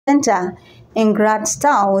Center in Grand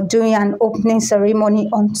style during an opening ceremony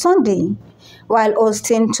on Sunday, while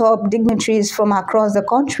hosting top dignitaries from across the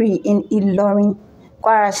country in Ilorin,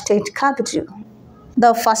 Kwara State capital.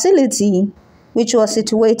 The facility, which was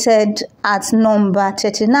situated at number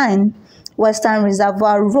 39 Western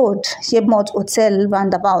Reservoir Road, Shebmont Hotel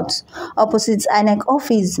roundabout, opposite INEC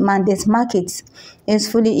office Mandate Market,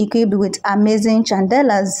 is fully equipped with amazing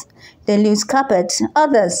chandeliers, deluxe carpet,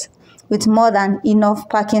 others with more than enough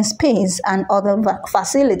parking space and other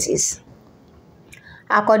facilities.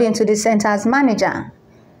 According to the center's manager,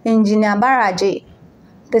 Engineer Baraje,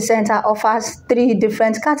 the center offers 3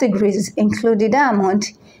 different categories, including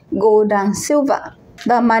diamond, gold, and silver.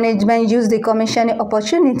 The management used the commissioning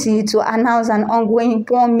opportunity to announce an ongoing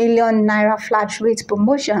 1 million naira flat rate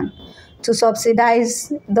promotion to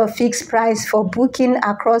subsidize the fixed price for booking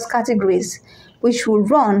across categories, which will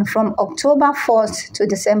run from October 1st to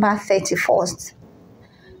December 31st.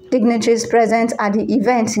 Dignitaries present at the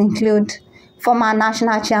event include former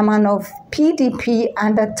national chairman of PDP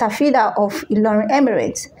and the Tafida of Ilorin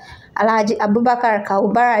Emirates, Alhaji Abubakar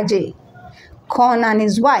Kawu Baraje, Kon and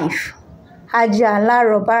his wife, Haji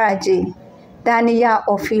Alaro Baraje, Daniya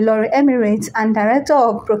of Ilorin Emirates and Director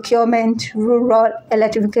of Procurement Rural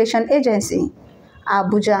Electrification Agency,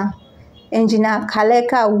 Abuja, Engineer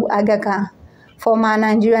Kaleka Agaka, former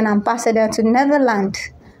Nigerian ambassador to Netherlands,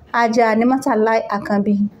 Haji Nimatalai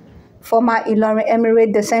Akambi, former Ilorin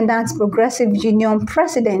Emirate Descendants Progressive Union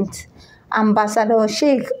President, Ambassador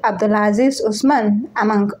Sheikh Abdulaziz Usman,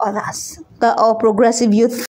 among others. The All Progressive Youth